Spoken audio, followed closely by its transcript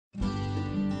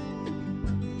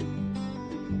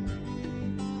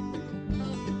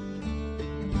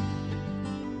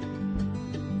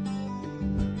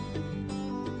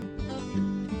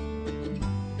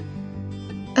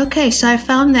Okay, so I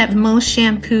found that most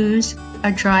shampoos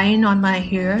are drying on my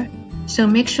hair, so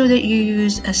make sure that you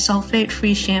use a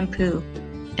sulfate-free shampoo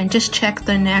and just check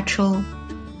the natural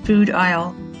food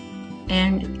aisle,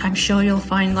 and I'm sure you'll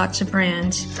find lots of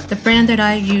brands. The brand that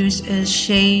I use is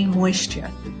Shea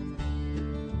Moisture.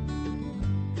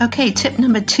 Okay, tip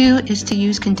number 2 is to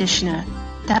use conditioner.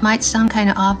 That might sound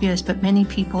kind of obvious, but many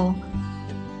people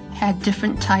had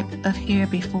different type of hair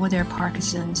before their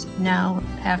Parkinson's, now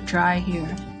have dry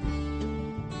hair.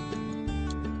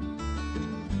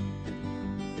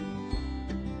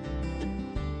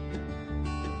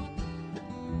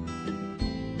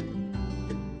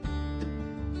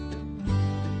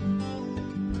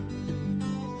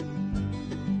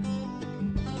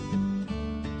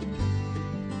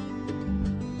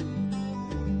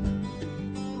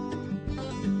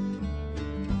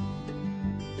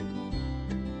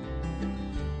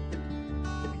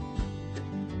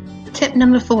 Tip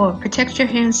number 4, protect your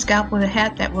hair and scalp with a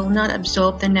hat that will not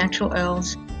absorb the natural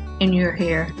oils in your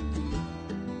hair.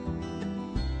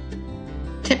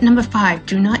 Tip number 5,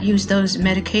 do not use those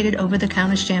medicated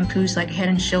over-the-counter shampoos like Head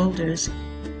and Shoulders.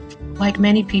 Like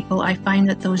many people, I find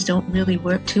that those don't really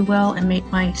work too well and make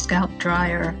my scalp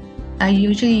drier. I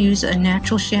usually use a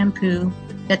natural shampoo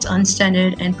that's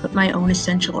unscented and put my own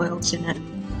essential oils in it.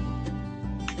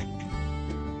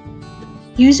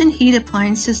 Using heat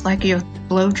appliances like your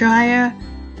blow dryer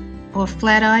or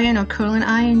flat iron or curling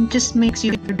iron just makes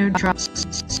your hair dry,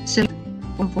 so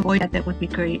avoid that would be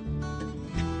great.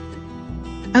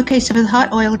 Okay, so for the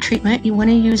hot oil treatment, you want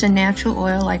to use a natural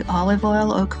oil like olive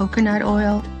oil or coconut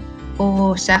oil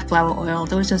or safflower oil.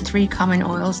 Those are 3 common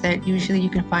oils that usually you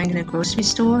can find in a grocery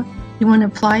store. You want to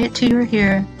apply it to your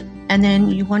hair, and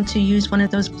then you want to use one of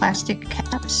those plastic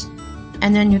caps,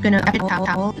 and then you're going to wrap a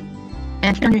towel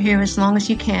and keep it on your hair as long as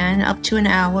you can, up to an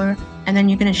hour, and then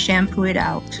you're going to shampoo it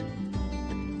out.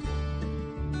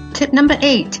 Tip number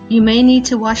 8, you may need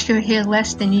to wash your hair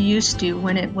less than you used to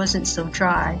when it wasn't so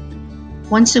dry.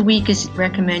 Once a week is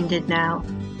recommended now.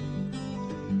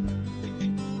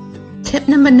 Tip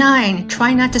number 9,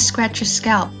 try not to scratch your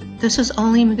scalp. This is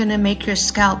only going to make your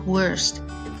scalp worse.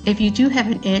 If you do have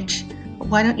an itch,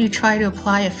 why don't you try to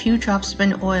apply a few drops of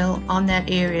an oil on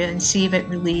that area and see if it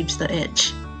relieves the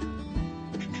itch.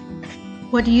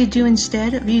 What do you do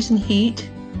instead of using heat?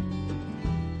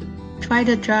 Try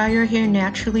to dry your hair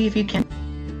naturally if you can.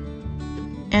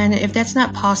 And if that's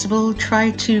not possible,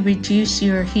 try to reduce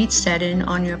your heat setting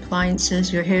on your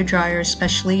appliances, your hair dryer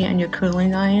especially, and your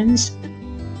curling irons.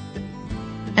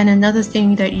 And another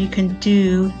thing that you can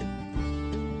do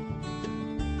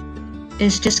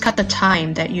is just cut the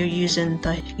time that you're using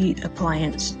the heat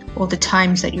appliance, or the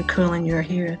times that you're curling your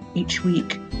hair each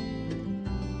week.